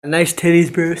Nice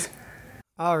titties, Bruce.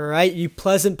 All right, you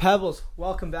pleasant pebbles.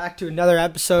 Welcome back to another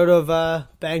episode of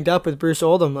Banged Up with Bruce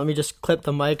Oldham. Let me just clip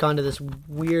the mic onto this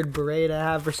weird beret I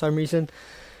have for some reason.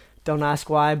 Don't ask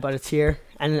why, but it's here.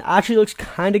 And it actually looks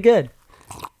kind of good.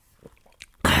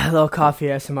 A little coffee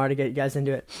ASMR to get you guys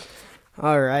into it.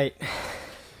 All right.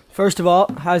 First of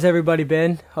all, how's everybody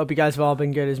been? Hope you guys have all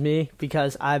been good as me,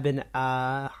 because I've been,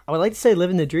 I would like to say,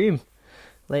 living the dream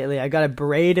lately. I got a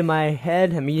braid in my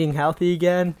head. I'm eating healthy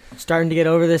again. Starting to get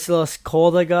over this little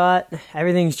cold I got.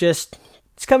 Everything's just,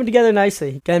 it's coming together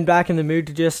nicely. Getting back in the mood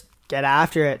to just get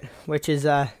after it, which is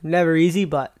never easy,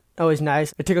 but always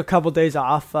nice. I took a couple days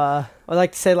off, I'd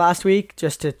like to say last week,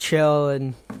 just to chill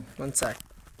and, one sec,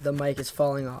 the mic is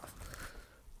falling off.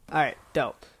 Alright,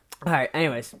 dope. Alright,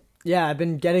 anyways, yeah, I've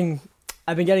been getting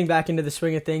back into the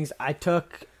swing of things. I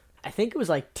think it was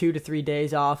like 2 to 3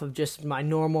 days off of just my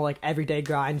normal, like, everyday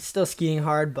grind. Still skiing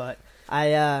hard, but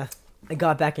I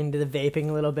got back into the vaping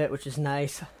a little bit, which is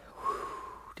nice.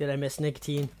 Did I miss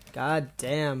nicotine? God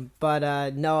damn.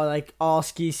 But no, like, all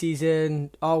ski season,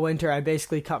 all winter, I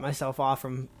basically cut myself off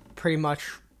from pretty much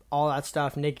all that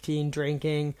stuff. Nicotine,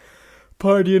 drinking,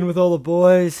 partying with all the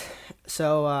boys.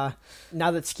 So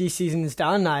now that ski season is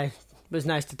done, it was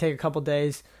nice to take a couple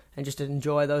days and just to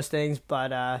enjoy those things, but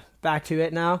back to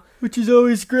it now, which is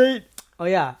always great. Oh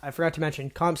yeah, I forgot to mention,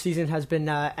 comp season has been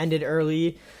ended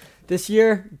early this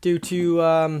year due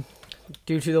to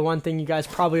the one thing you guys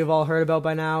probably have all heard about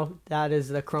by now, that is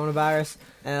the coronavirus.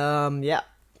 Yeah,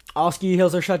 all ski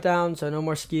hills are shut down, so no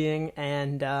more skiing,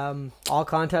 and all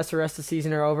contests for the rest of the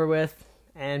season are over with,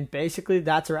 and basically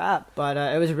that's a wrap. But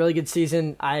it was a really good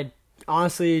season. I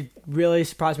honestly really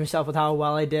surprised myself with how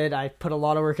well I did. I put a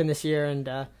lot of work in this year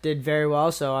and did very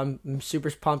well, so I'm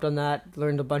super pumped on that.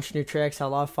 Learned a bunch of new tricks, had a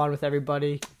lot of fun with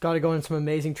everybody. Got to go on some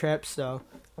amazing trips, so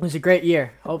it was a great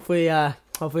year. Hopefully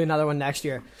another one next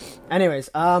year. Anyways,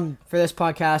 for this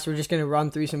podcast, we're just going to run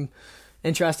through some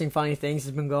interesting, funny things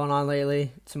that's been going on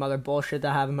lately, some other bullshit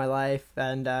that I have in my life,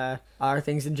 and other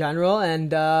things in general,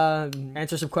 and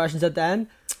answer some questions at the end.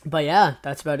 But yeah,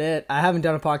 that's about it. I haven't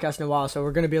done a podcast in a while, so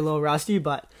we're going to be a little rusty,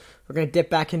 but we're going to dip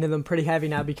back into them pretty heavy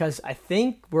now, because I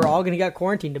think we're all going to get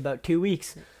quarantined about 2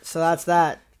 weeks. So that's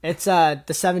that. It's the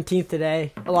 17th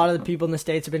today. A lot of the people in the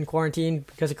States have been quarantined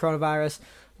because of coronavirus.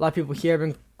 A lot of people here have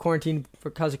been quarantined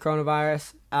because of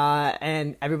coronavirus.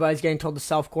 And everybody's getting told to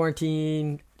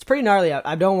self-quarantine. It's pretty gnarly out.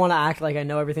 I don't want to act like I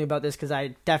know everything about this, because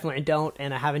I definitely don't,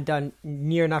 and I haven't done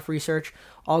near enough research.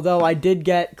 Although I did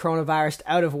get coronavirus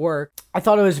out of work. I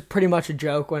thought it was pretty much a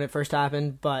joke when it first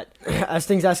happened, but as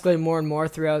things escalate more and more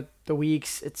throughout the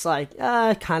weeks, it's like,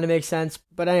 it kind of makes sense.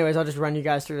 But anyways, I'll just run you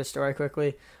guys through the story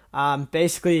quickly.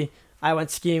 Basically, I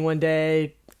went skiing one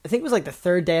day. I think it was like the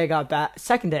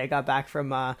second day I got back from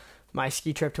my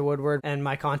ski trip to Woodward and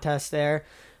my contest there.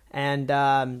 And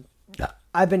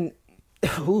I've been...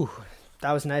 Ooh,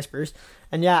 that was nice, Bruce.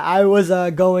 And yeah, I was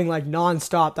going like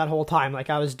nonstop that whole time. Like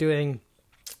I was doing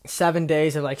 7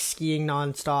 days of like skiing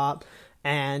nonstop,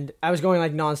 and I was going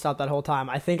like nonstop that whole time.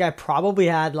 I think I probably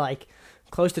had like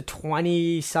close to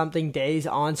 20 something days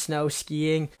on snow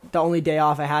skiing. The only day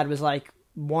off I had was like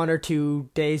 1 or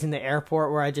 2 days in the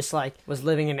airport, where I just like was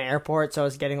living in the airport, so I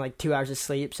was getting like 2 hours of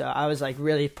sleep. So I was like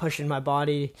really pushing my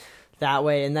body that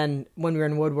way. And then when we were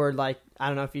in Woodward, like, I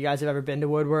don't know if you guys have ever been to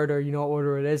Woodward or you know what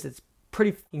Woodward is. It's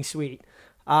pretty fucking sweet.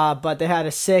 But they had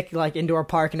a sick like indoor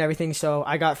park and everything, so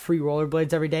I got free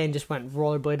rollerblades every day and just went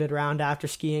rollerbladed around after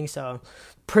skiing. So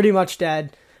pretty much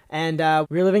dead. And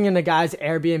we were living in a guy's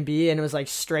Airbnb, and it was like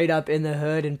straight up in the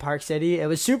hood in Park City. It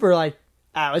was super like,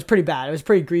 it was pretty bad. It was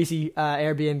pretty greasy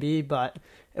Airbnb, but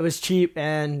it was cheap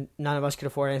and none of us could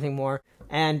afford anything more.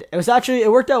 And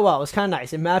it worked out well. It was kind of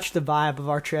nice. It matched the vibe of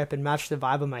our trip and matched the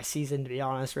vibe of my season, to be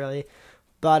honest, really.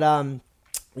 But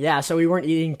yeah, so we weren't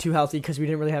eating too healthy because we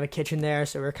didn't really have a kitchen there,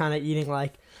 so we were kind of eating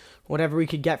like whatever we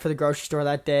could get for the grocery store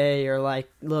that day, or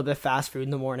like a little bit of fast food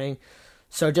in the morning.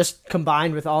 So just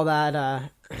combined with all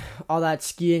that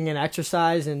skiing and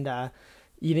exercise and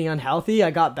eating unhealthy,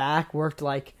 I got back, worked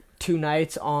like 2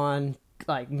 nights on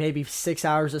like maybe 6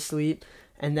 hours of sleep,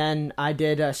 and then I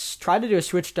tried to do a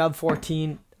switch dub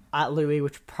 14 at Louis,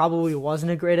 which probably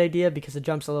wasn't a great idea because the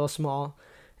jump's a little small.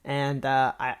 And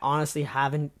I honestly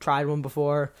haven't tried one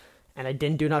before, and I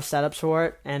didn't do enough setups for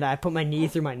it, and I put my knee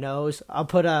through my nose. I'll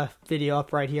put a video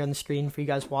up right here on the screen for you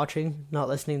guys watching, not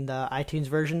listening to the iTunes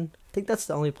version. I think that's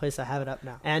the only place I have it up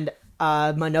now. And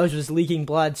my nose was leaking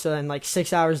blood, so then like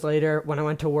 6 hours later, when I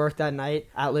went to work that night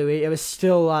at Louis, it was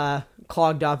still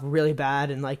clogged up really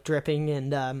bad and like dripping,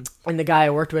 and the guy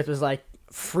I worked with was like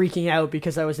freaking out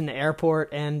because I was in the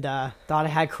airport and thought I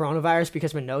had coronavirus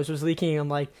because my nose was leaking. I'm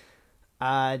like,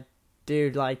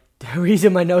 dude, like, the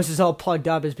reason my nose is all plugged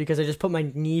up is because I just put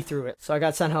my knee through it. So I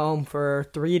got sent home for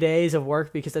 3 days of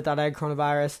work because I thought I had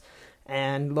coronavirus.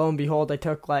 And lo and behold, I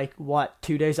took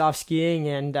 2 days off skiing,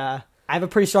 and I have a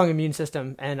pretty strong immune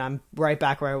system, and I'm right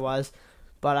back where I was.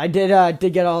 But I did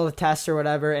get all the tests or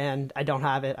whatever, and I don't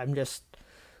have it. I'm just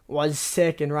was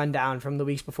sick and run down from the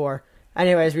weeks before.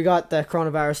 Anyways, we got the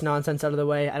coronavirus nonsense out of the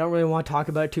way. I don't really want to talk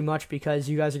about it too much because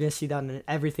you guys are going to see that in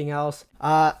everything else.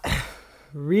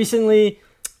 Recently,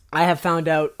 I have found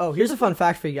out... Oh, here's a fun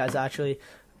fact for you guys, actually.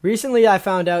 Recently, I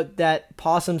found out that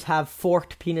possums have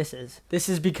forked penises. This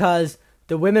is because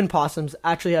the women possums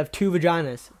actually have 2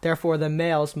 vaginas. Therefore, the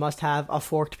males must have a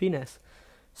forked penis.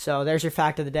 So there's your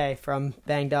fact of the day from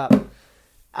Banged Up.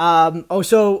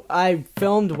 Also, I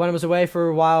filmed, when I was away for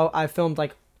a while, I filmed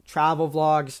travel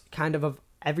vlogs kind of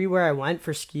everywhere I went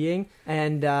for skiing.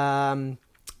 And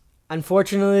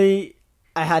unfortunately,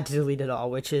 I had to delete it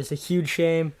all, which is a huge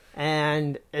shame.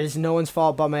 And is no one's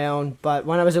fault but my own. But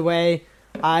when I was away,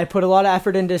 I put a lot of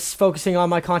effort into focusing on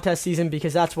my contest season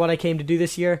because that's what I came to do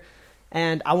this year.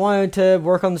 And I wanted to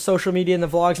work on the social media and the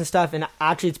vlogs and stuff. And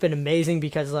actually, it's been amazing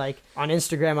because, on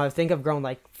Instagram, I think I've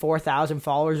grown 4,000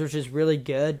 followers, which is really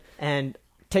good. And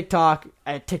TikTok's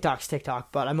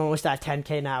TikTok, but I'm almost at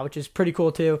 10K now, which is pretty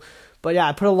cool too. But yeah,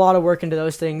 I put a lot of work into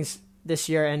those things this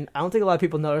year, and I don't think a lot of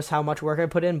people notice how much work I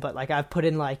put in, but I've put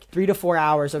in 3 to 4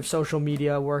 hours of social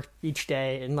media work each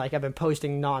day, and I've been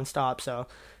posting nonstop, so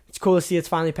it's cool to see it's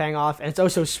finally paying off. And it's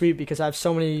also sweet because I have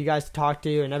so many of you guys to talk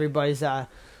to, and everybody's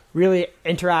really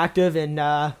interactive, and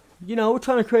we're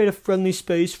trying to create a friendly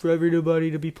space for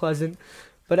everybody to be pleasant.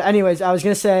 But anyways, I was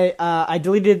gonna say I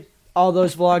deleted all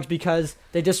those vlogs because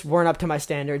they just weren't up to my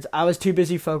standards. I was too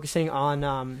busy focusing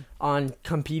on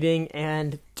competing,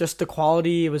 and just the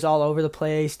quality, it was all over the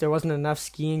place. There wasn't enough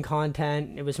skiing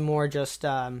content. It was more just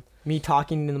me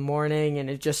talking in the morning, and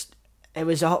it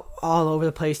was all over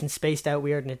the place and spaced out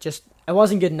weird, and it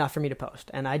wasn't good enough for me to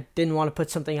post, and I didn't want to put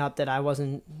something up that I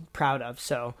wasn't proud of.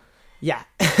 So yeah.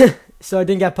 So it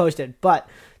didn't get posted. But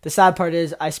the sad part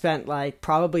is I spent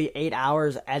probably 8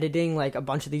 hours editing a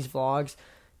bunch of these vlogs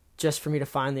just for me to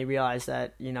finally realize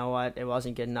that, you know what, it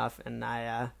wasn't good enough, and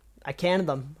I canned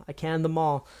them. I canned them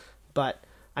all. But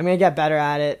I'm going to get better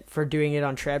at it for doing it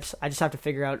on trips. I just have to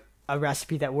figure out a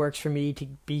recipe that works for me to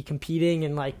be competing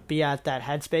and be at that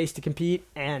headspace to compete,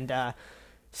 and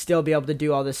still be able to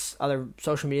do all this other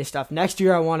social media stuff. Next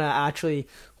year, I want to actually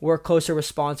work closer with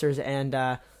sponsors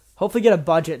and hopefully get a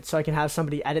budget so I can have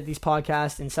somebody edit these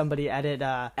podcasts and somebody edit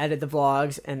the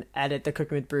vlogs and edit the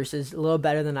Cooking with Bruce's a little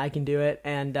better than I can do it,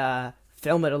 and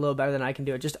film it a little better than I can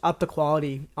do it. Just up the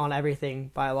quality on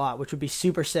everything by a lot, which would be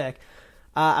super sick.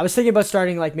 I was thinking about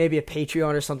starting maybe a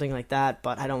Patreon or something like that,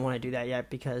 but I don't want to do that yet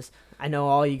because I know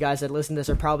all you guys that listen to this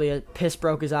are probably as piss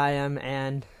broke as I am,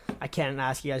 and I can't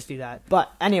ask you guys to do that.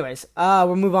 But anyways,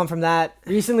 we'll move on from that.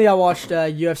 Recently I watched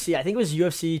UFC. I think it was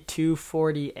UFC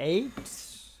 248.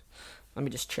 Let me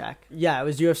just check. Yeah, it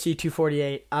was UFC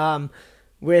 248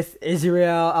 with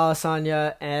Israel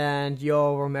Adesanya and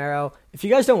Yoel Romero. If you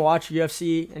guys don't watch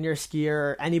UFC and you're a skier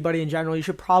or anybody in general, you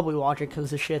should probably watch it because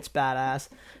the shit's badass.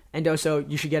 And also,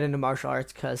 you should get into martial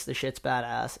arts because the shit's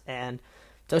badass. And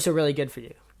it's also really good for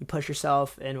you. You push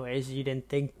yourself in ways you didn't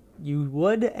think you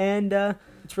would, and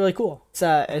it's really cool.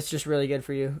 It's just really good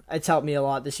for you. It's helped me a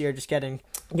lot this year, just getting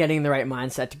in the right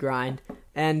mindset to grind.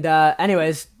 And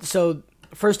anyways, so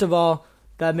first of all,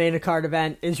 the main card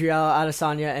event, Israel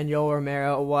Adesanya and Yoel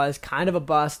Romero, was kind of a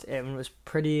bust. It was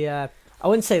pretty, I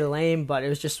wouldn't say lame, but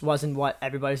it wasn't what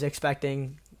everybody's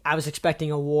expecting. I was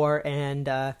expecting a war, and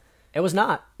it was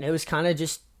not. It was kind of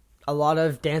just a lot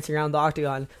of dancing around the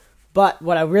octagon. But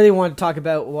what I really wanted to talk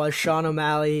about was Sean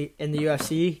O'Malley in the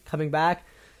UFC coming back.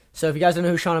 So if you guys don't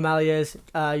know who Sean O'Malley is,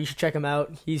 you should check him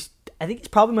out. I think he's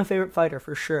probably my favorite fighter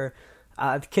for sure.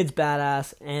 The kid's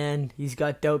badass, and he's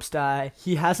got dope style.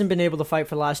 He hasn't been able to fight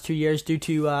for the last 2 years due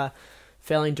to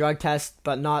failing drug tests,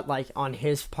 but not on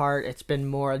his part. It's been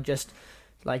more just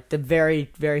the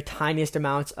very, very tiniest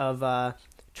amounts of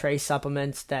trace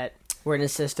supplements that were in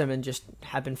his system and just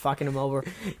have been fucking him over.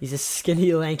 He's a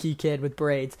skinny, lanky kid with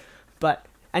braids. But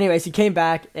anyways, he came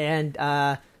back, and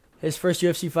his first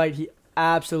UFC fight, he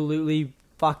absolutely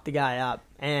fucked the guy up.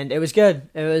 And it was good.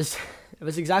 It was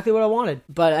exactly what I wanted.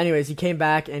 But anyways, he came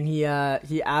back, and he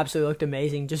absolutely looked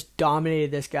amazing. Just dominated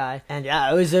this guy. And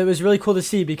yeah, it was really cool to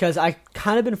see because I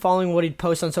kind of been following what he'd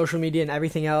post on social media and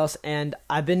everything else. And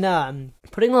I've been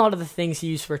putting a lot of the things he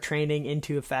used for training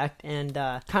into effect, and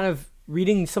kind of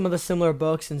reading some of the similar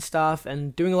books and stuff,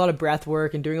 and doing a lot of breath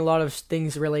work and doing a lot of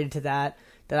things related to that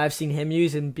I've seen him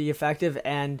use and be effective.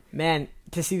 And man,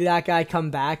 to see that guy come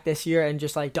back this year and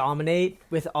just like dominate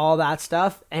with all that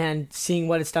stuff, and seeing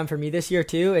what it's done for me this year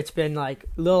too, it's been like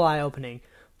a little eye-opening.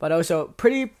 But also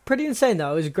pretty insane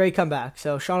though. It was a great comeback.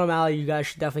 So Sean O'Malley, you guys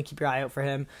should definitely keep your eye out for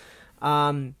him.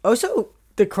 Also,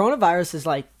 the coronavirus is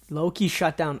like low-key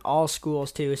shut down all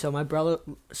schools too. So my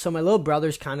little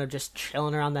brother's kind of just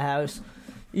chilling around the house.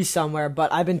 He's somewhere,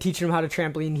 but I've been teaching him how to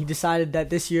trampoline. He decided that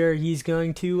this year he's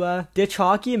going to ditch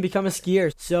hockey and become a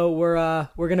skier. So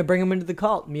we're gonna bring him into the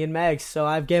cult, me and Megs. So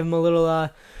I've gave him a little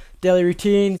daily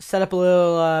routine, set up a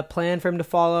little plan for him to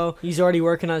follow. He's already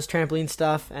working on his trampoline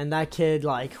stuff, and that kid,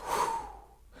 like,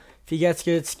 if he gets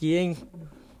good at skiing,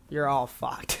 you're all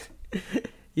fucked.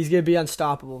 He's gonna be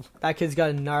unstoppable. That kid's got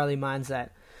a gnarly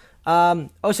mindset.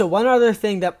 So one other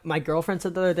thing that my girlfriend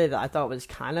said the other day that I thought was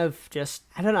kind of just,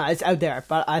 I don't know, it's out there,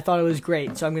 but I thought it was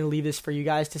great. So I'm going to leave this for you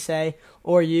guys to say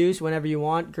or use whenever you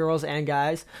want, girls and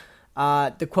guys.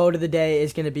 The quote of the day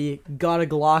is going to be, got a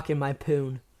Glock in my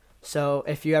poon. So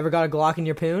if you ever got a Glock in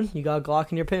your poon, you got a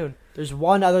Glock in your poon. There's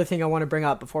one other thing I want to bring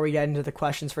up before we get into the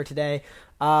questions for today.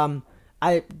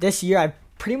 This year I've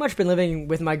pretty much been living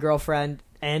with my girlfriend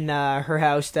in her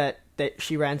house that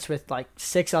she rents with like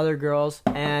 6 other girls,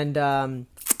 and I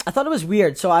thought it was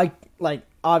weird. So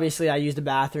obviously I use the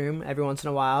bathroom every once in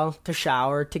a while to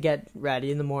shower, to get ready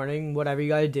in the morning, whatever you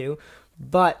gotta do.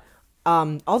 But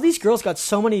all these girls got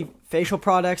so many facial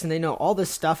products, and they know all this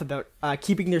stuff about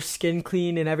keeping their skin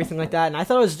clean and everything like that. And I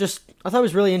thought it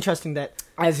was really interesting that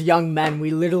as young men we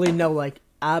literally know like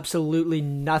absolutely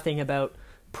nothing about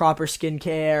proper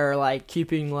skincare or like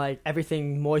keeping like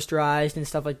everything moisturized and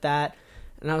stuff like that.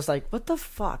 And I was like, what the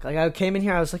fuck? Like, I came in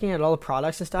here, I was looking at all the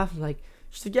products and stuff. I'm like,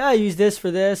 she's like, yeah, I use this for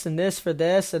this and this for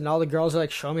this. And all the girls are like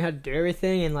showing me how to do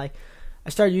everything. And like, I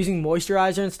started using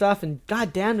moisturizer and stuff. And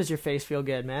goddamn, does your face feel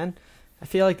good, man? I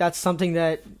feel like that's something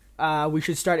that we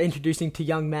should start introducing to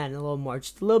young men a little more.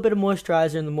 Just a little bit of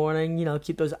moisturizer in the morning, you know,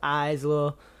 keep those eyes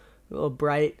a little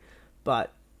bright.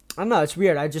 But I don't know, it's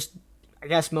weird. I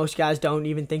guess most guys don't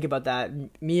even think about that.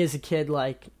 Me as a kid,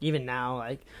 like, even now,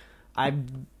 like, I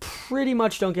pretty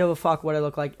much don't give a fuck what I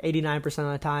look like 89%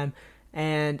 of the time,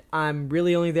 and I'm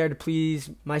really only there to please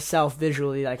myself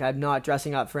visually. Like, I'm not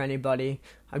dressing up for anybody.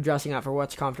 I'm dressing up for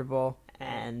what's comfortable,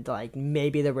 and like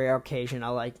maybe the rare occasion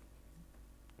I'll like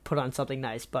put on something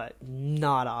nice, but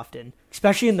not often.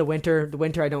 Especially in the winter. The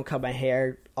winter I don't cut my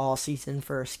hair all season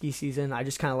for ski season. I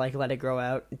just kind of like let it grow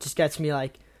out. It just gets me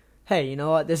like, hey, you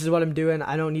know what? This is what I'm doing.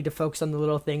 I don't need to focus on the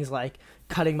little things like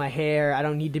cutting my hair. I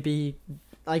don't need to be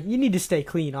like, you need to stay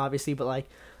clean, obviously, but like,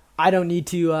 I don't need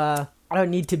to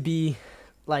be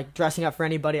like dressing up for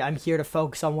anybody. I'm here to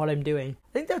focus on what I'm doing.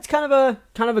 I think that's kind of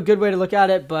a good way to look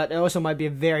at it, but it also might be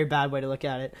a very bad way to look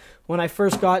at it. When I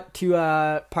first got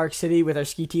to Park City with our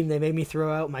ski team, they made me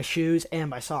throw out my shoes and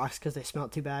my socks because they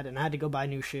smelled too bad, and I had to go buy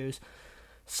new shoes.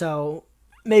 So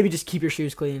maybe just keep your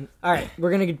shoes clean. All right, we're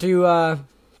gonna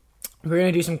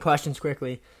do some questions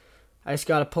quickly. I just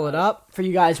got to pull it up. For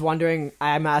you guys wondering,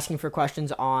 I'm asking for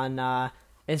questions on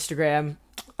Instagram.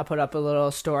 I put up a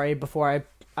little story before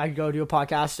I go do a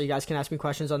podcast, so you guys can ask me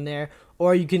questions on there.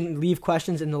 Or you can leave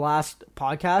questions in the last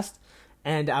podcast,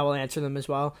 and I will answer them as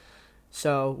well.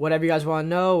 So whatever you guys want to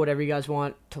know, whatever you guys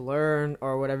want to learn,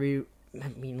 or whatever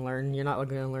learn, you're not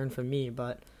going to learn from me,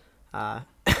 but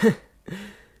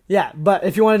yeah, but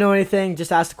if you want to know anything,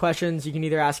 just ask the questions. You can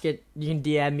either ask it, you can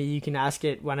DM me, you can ask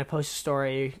it when I post a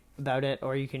story about it,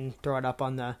 or you can throw it up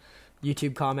on the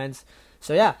YouTube comments.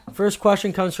 So yeah, first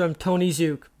question comes from Tony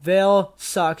Zook. Vail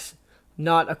sucks,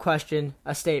 not a question,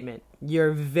 a statement.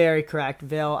 You're very correct.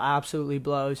 Vail absolutely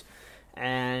blows,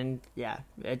 and yeah,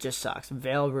 it just sucks.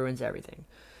 Vail ruins everything.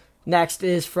 Next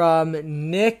is from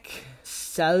Nick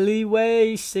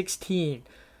Selliway 16.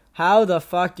 How the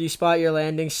fuck do you spot your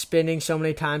landing spinning so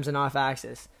many times and off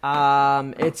axis?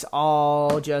 It's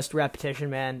all just repetition,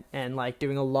 man, and like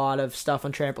doing a lot of stuff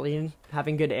on trampoline.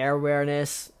 Having good air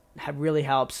awareness really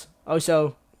helps.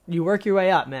 Also, you work your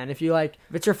way up, man. If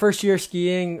it's your first year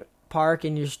skiing park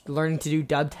and you're learning to do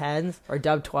dub 10s or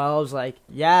dub 12s, like,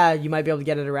 yeah, you might be able to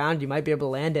get it around, you might be able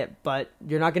to land it, but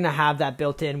you're not going to have that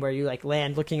built in where you like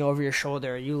land looking over your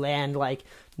shoulder. You land like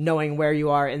knowing where you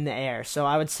are in the air. So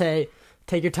I would say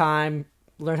take your time,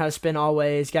 learn how to spin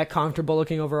always, get comfortable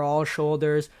looking over all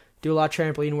shoulders, do a lot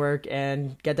of trampoline work,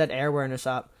 and get that air awareness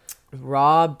up.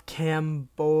 Rob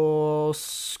Campbell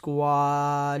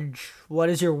Squad, what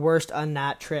is your worst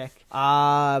unnat trick?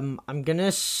 I'm gonna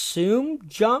assume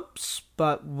jumps,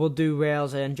 but we'll do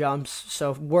rails and jumps.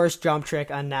 So worst jump trick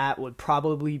unnat would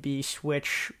probably be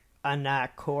switch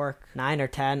unnat cork 9 or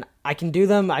 10. I can do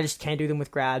them, I just can't do them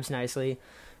with grabs nicely.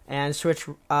 And switch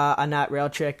unnat rail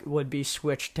trick would be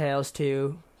switch tails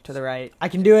 2 to the right. I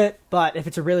can do it, but if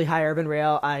it's a really high urban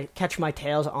rail, I catch my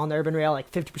tails on the urban rail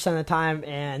like 50% of the time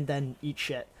and then eat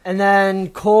shit. And then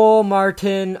Cole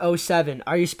Martin 07.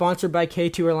 Are you sponsored by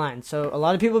K2 or Line? So a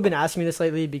lot of people have been asking me this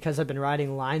lately because I've been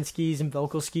riding Line skis and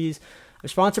Vocal skis. I'm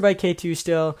sponsored by K2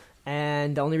 still,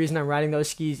 and the only reason I'm riding those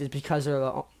skis is because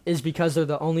they're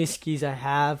the only skis I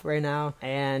have right now,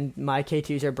 and my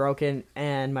K2s are broken,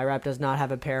 and my rep does not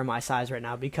have a pair of my size right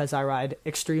now because I ride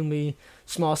extremely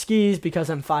small skis because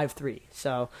I'm 5'3".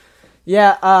 So,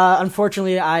 yeah,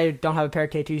 unfortunately, I don't have a pair of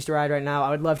K2s to ride right now.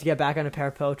 I would love to get back on a pair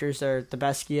of Poachers. They're the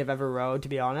best ski I've ever rode, to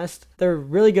be honest. They're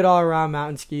really good all-around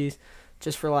mountain skis,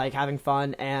 just for, like, having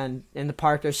fun, and in the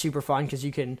park, they're super fun because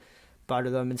you can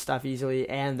butter them and stuff easily,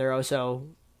 and they're also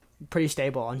pretty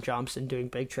stable on jumps and doing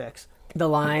big tricks. The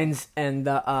Lines and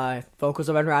the Vocals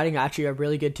I've been riding actually are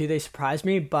really good too. They surprised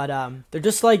me, but they're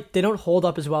just like, they don't hold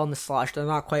up as well in the slush. They're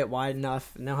not quite wide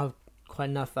enough, and they don't have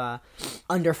quite enough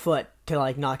underfoot to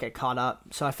like not get caught up.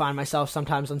 So I find myself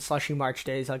sometimes on slushy March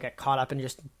days, I'll get caught up and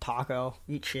just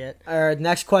eat shit. Our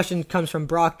next question comes from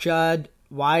Brock Judd.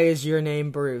 Why is your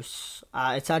name Bruce?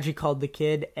 It's actually called The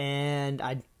Kid, and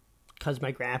because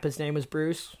my grandpa's name was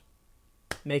Bruce.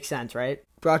 Makes sense, right?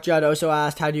 Brock Judd also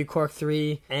asked, how do you cork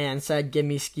 3? And said, give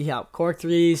me ski help. Cork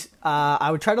 3s,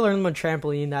 I would try to learn them on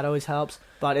trampoline. That always helps.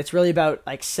 But it's really about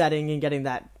like setting and getting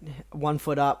that 1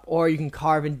 foot up. Or you can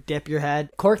carve and dip your head.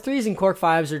 Cork 3s and cork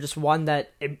 5s are just one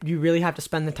that you really have to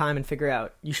spend the time and figure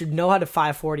out. You should know how to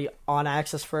 540 on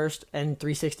axis first and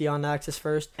 360 on axis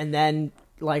first. And then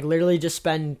like literally just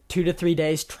spend 2 to 3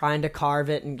 days trying to carve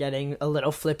it and getting a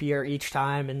little flippier each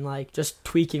time and like just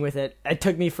tweaking with it. It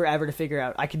took me forever to figure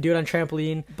out. I could do it on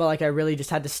trampoline, but like I really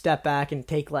just had to step back and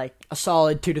take like a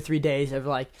solid 2 to 3 days of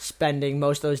like spending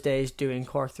most of those days doing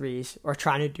cork 3s or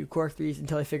trying to do cork 3s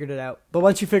until I figured it out. But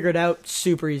once you figure it out,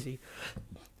 super easy.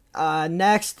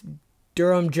 Next,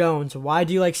 Durham Jones, why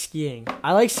do you like skiing?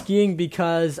 I like skiing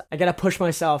because I gotta push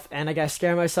myself and I gotta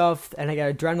scare myself and I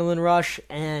got adrenaline rush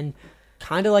and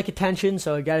kind of like attention,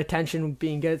 so I got attention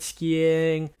being good at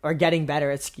skiing, or getting better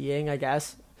at skiing, I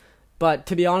guess. But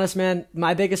to be honest, man,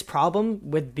 my biggest problem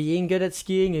with being good at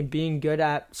skiing and being good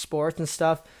at sports and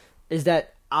stuff is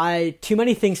that too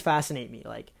many things fascinate me.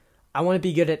 Like, I want to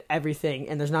be good at everything,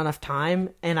 and there's not enough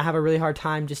time, and I have a really hard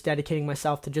time just dedicating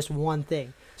myself to just one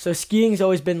thing. So skiing's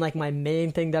always been like my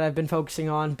main thing that I've been focusing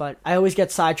on, but I always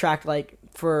get sidetracked. Like,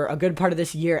 for a good part of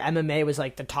this year, MMA was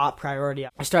like the top priority.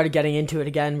 I started getting into it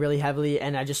again really heavily,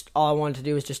 and all I wanted to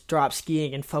do was just drop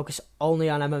skiing and focus only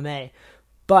on MMA.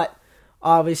 But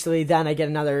obviously then I get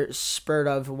another spurt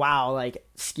of, wow, like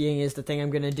skiing is the thing I'm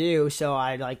going to do. So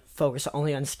I like focus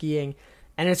only on skiing.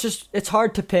 And it's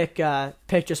hard to pick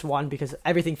just one because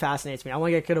everything fascinates me. I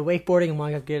want to get good at wakeboarding. I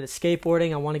want to get good at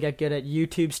skateboarding. I want to get good at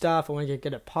YouTube stuff. I want to get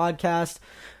good at podcasts.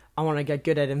 I want to get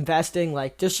good at investing.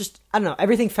 Like, just I don't know.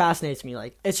 Everything fascinates me.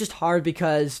 Like, it's just hard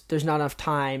because there's not enough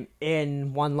time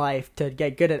in one life to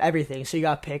get good at everything. So you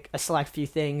got to pick a select few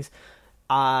things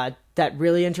that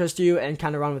really interest you and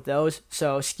kind of run with those.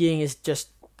 So skiing is just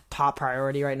top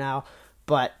priority right now.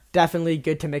 But definitely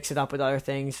good to mix it up with other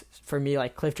things for me,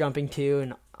 like cliff jumping too,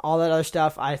 and all that other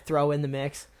stuff I throw in the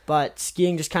mix. But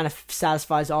skiing just kind of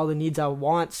satisfies all the needs I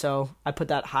want, so I put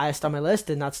that highest on my list,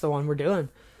 and that's the one we're doing.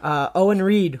 Owen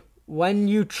Reed, when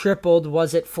you tripled,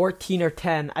 was it 14 or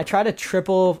 10? I tried a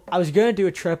triple. I was going to do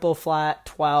a triple flat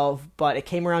 12, but it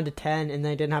came around to 10, and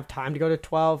then I didn't have time to go to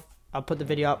 12. I'll put the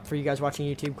video up for you guys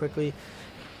watching YouTube quickly.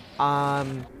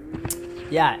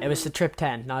 Yeah, it was a trip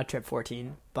 10, not a trip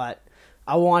 14, but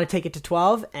I want to take it to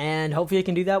 12, and hopefully I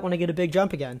can do that when I get a big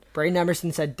jump again. Braden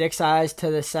Emerson said dick size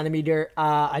to the centimeter.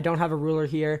 I don't have a ruler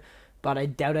here, but I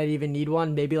doubt I'd even need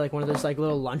one. Maybe like one of those like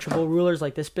little lunchable rulers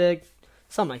like this big.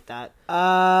 Something like that.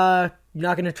 I'm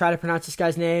not going to try to pronounce this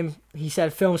guy's name. He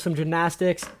said film some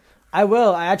gymnastics. I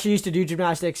will. I actually used to do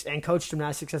gymnastics and coach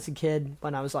gymnastics as a kid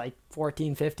when I was like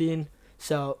 14, 15.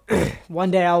 So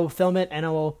one day I'll film it and I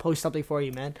will post something for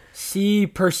you, man. C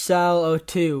Purcell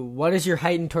 02. What is your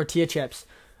height in tortilla chips?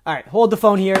 All right, hold the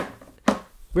phone here.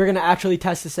 We're going to actually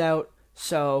test this out.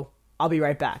 So I'll be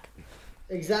right back.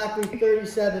 Exactly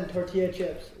 37 tortilla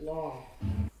chips long.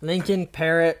 Lincoln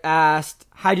Parrott asked,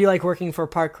 how do you like working for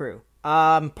Park Crew?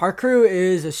 Park Crew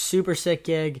is a super sick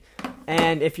gig.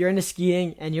 And if you're into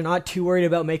skiing and you're not too worried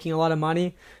about making a lot of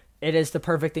money, it is the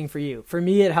perfect thing for you. For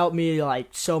me, it helped me like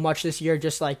so much this year,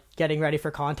 just like getting ready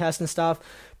for contests and stuff,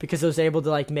 because I was able to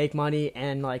like make money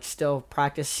and like still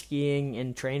practice skiing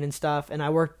and train and stuff. And I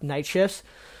worked night shifts,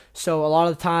 so a lot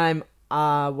of the time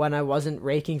when I wasn't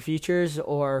raking features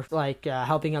or like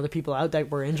helping other people out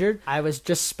that were injured, I was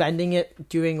just spending it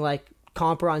doing like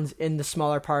comp runs in the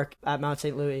smaller park at Mount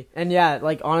St. Louis. And yeah,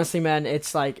 like honestly, man,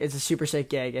 it's a super sick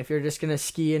gig. If you're just gonna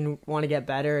ski and want to get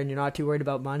better and you're not too worried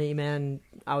about money, man,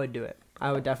 I would do it.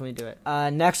 I would definitely do it.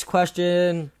 Next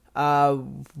question,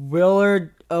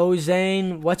 Willard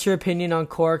Ozane, what's your opinion on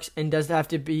corks, and does it have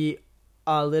to be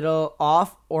a little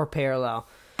off or parallel?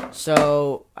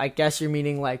 So I guess you're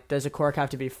meaning like, does a cork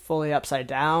have to be fully upside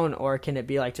down, or can it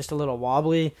be like just a little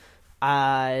wobbly?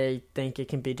 I think it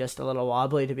can be just a little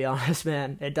wobbly, to be honest,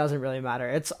 man. It doesn't really matter.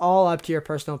 It's all up to your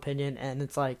personal opinion, and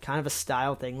it's like kind of a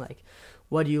style thing. Like,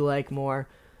 what do you like more?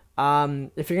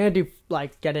 If you're gonna do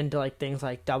like get into like things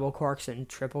like double corks and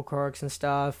triple corks and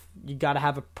stuff, you gotta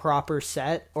have a proper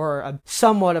set, or a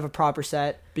somewhat of a proper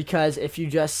set, because if you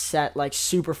just set like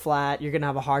super flat, you're gonna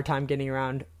have a hard time getting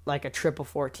around like a triple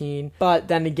 14. But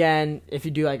then again, if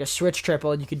you do like a switch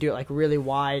triple, you could do it like really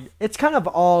wide. It's kind of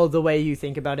all the way you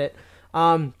think about it.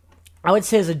 I would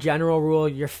say as a general rule,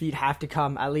 your feet have to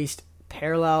come at least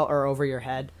parallel or over your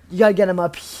head. You gotta get them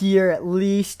up here at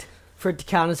least for it to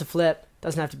count as a flip.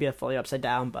 Doesn't have to be a fully upside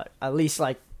down, but at least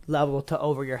like level to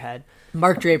over your head.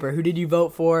 Mark Draper, who did you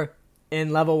vote for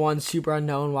in level 1 super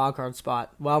unknown wildcard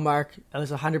spot? Well, Mark, it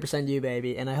was 100% you,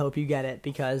 baby, and I hope you get it,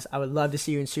 because I would love to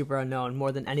see you in super unknown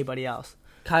more than anybody else.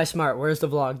 Kai Smart, where's the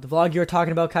vlog? The vlog you were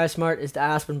talking about, Kai Smart, is the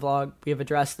Aspen vlog. We have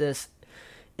addressed this.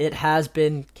 It has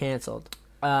been canceled.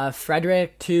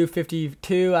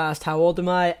 Frederick252 asked, how old am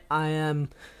I? I am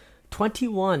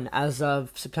 21 as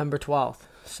of September 12th,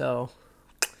 so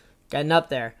getting up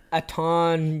there.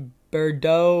 Aton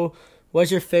Bordeaux, what's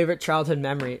your favorite childhood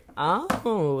memory?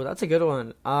 Oh, that's a good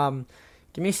one.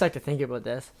 Give me a sec to think about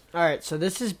this. Alright, so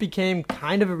this has became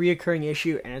kind of a reoccurring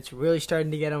issue, and it's really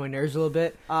starting to get on my nerves a little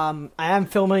bit. I am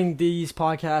filming these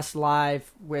podcasts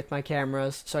live with my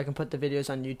cameras, so I can put the videos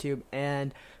on YouTube,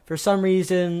 and for some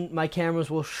reason, my cameras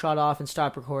will shut off and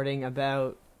stop recording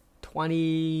about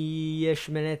 20-ish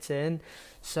minutes in.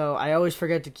 So I always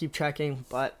forget to keep checking,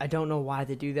 but I don't know why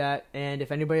they do that. And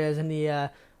if anybody has any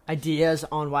ideas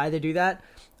on why they do that,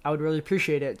 I would really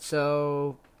appreciate it.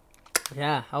 So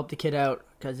yeah, help the kid out,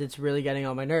 because it's really getting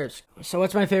on my nerves. So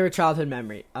what's my favorite childhood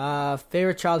memory?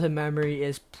 Favorite childhood memory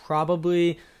is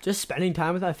probably just spending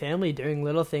time with my family, doing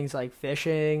little things like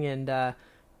fishing and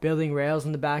building rails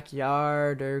in the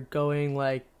backyard, or going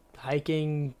like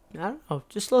hiking. I don't know,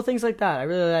 just little things like that.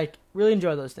 I really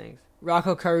enjoy those things.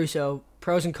 Rocco Caruso,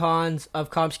 pros and cons of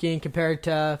comp skiing compared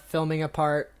to filming a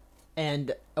part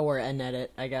or an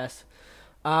edit, I guess.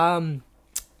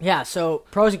 Yeah, so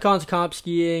pros and cons of comp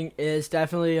skiing is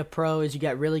definitely a pro is you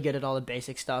get really good at all the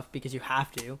basic stuff because you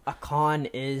have to. A con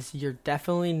is you're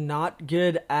definitely not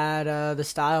good at the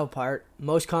style part.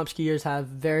 Most comp skiers have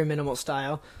very minimal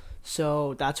style,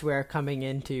 so that's where coming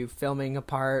into filming a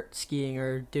part, skiing,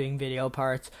 or doing video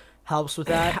parts helps with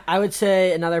that. I would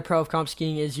say another pro of comp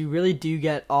skiing is you really do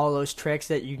get all those tricks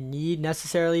that you need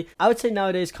necessarily. I would say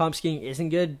nowadays comp skiing isn't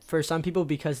good for some people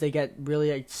because they get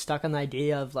really stuck on the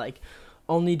idea of like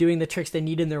only doing the tricks they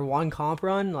need in their one comp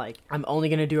run. Like, I'm only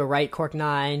going to do a right cork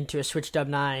 9 to a switch dub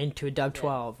 9 to a dub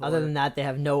 12. Other than that, they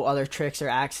have no other tricks or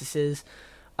accesses.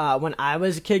 When I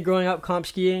was a kid growing up comp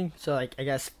skiing, so like I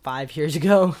guess 5 years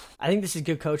ago, I think this is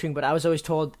good coaching, but I was always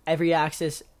told every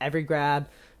axis, every grab,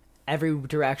 every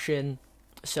direction.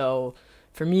 So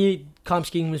for me, comp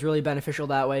skiing was really beneficial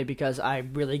that way because I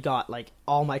really got like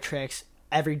all my tricks,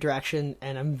 every direction,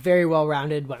 and I'm very well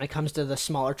rounded when it comes to the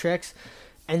smaller tricks.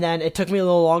 And then it took me a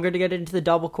little longer to get into the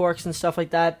double corks and stuff like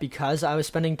that because I was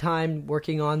spending time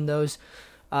working on those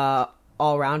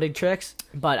all-rounded tricks.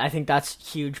 But I think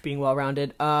that's huge, being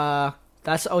well-rounded.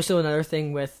 That's also another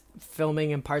thing with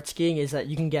filming and part skiing is that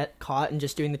you can get caught in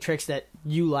just doing the tricks that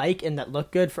you like and that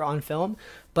look good for on film,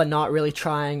 but not really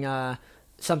trying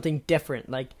something different.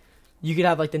 Like, you could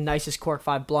have like the nicest cork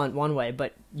 5 blunt one way,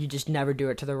 but you just never do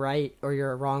it to the right or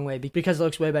you're a wrong way because it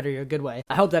looks way better your good way.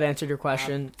 I hope that answered your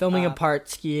question. Filming a part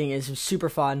skiing is super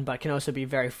fun, but can also be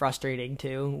very frustrating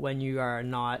too when you are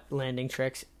not landing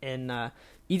tricks in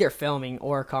either filming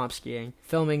or comp skiing.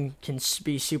 Filming can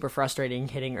be super frustrating,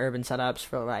 hitting urban setups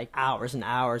for like hours and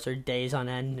hours or days on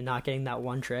end and not getting that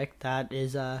one trick.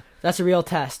 That's a real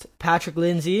test. Patrick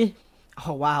Lindsay,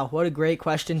 oh wow, what a great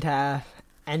question to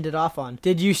end it off on.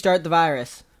 Did you start the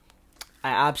virus? I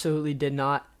absolutely did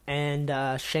not,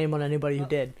 and shame on anybody who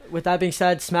did. With that being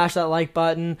said, smash that like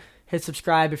button, hit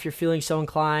subscribe if you're feeling so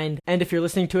inclined, and if you're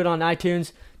listening to it on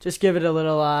iTunes, just give it a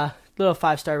little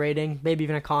 5-star rating, maybe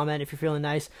even a comment if you're feeling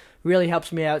nice. Really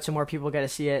helps me out so more people get to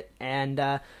see it, and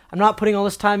I'm not putting all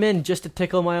this time in just to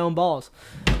tickle my own balls.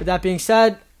 With that being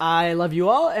said, I love you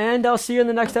all, and I'll see you in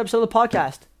the next episode of the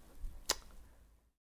podcast.